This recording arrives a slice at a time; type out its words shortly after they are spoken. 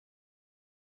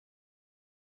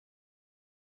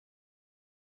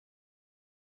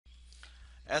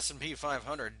S&P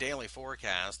 500 daily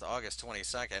forecast, August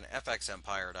 22nd,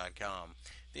 fxempire.com.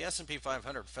 The S&P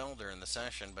 500 fell during the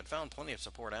session, but found plenty of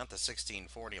support at the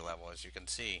 1640 level, as you can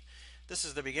see. This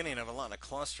is the beginning of a lot of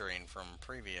clustering from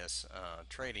previous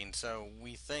trading, so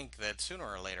we think that sooner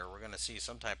or later we're going to see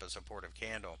some type of supportive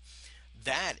candle.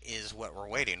 That is what we're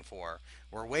waiting for.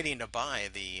 We're waiting to buy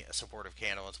the supportive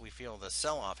candle as we feel the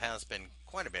sell-off has been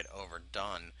quite a bit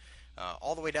overdone.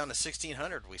 All the way down to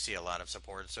 1600 we see a lot of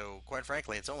support, so quite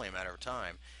frankly it's only a matter of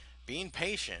time. Being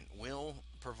patient will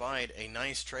provide a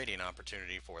nice trading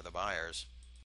opportunity for the buyers.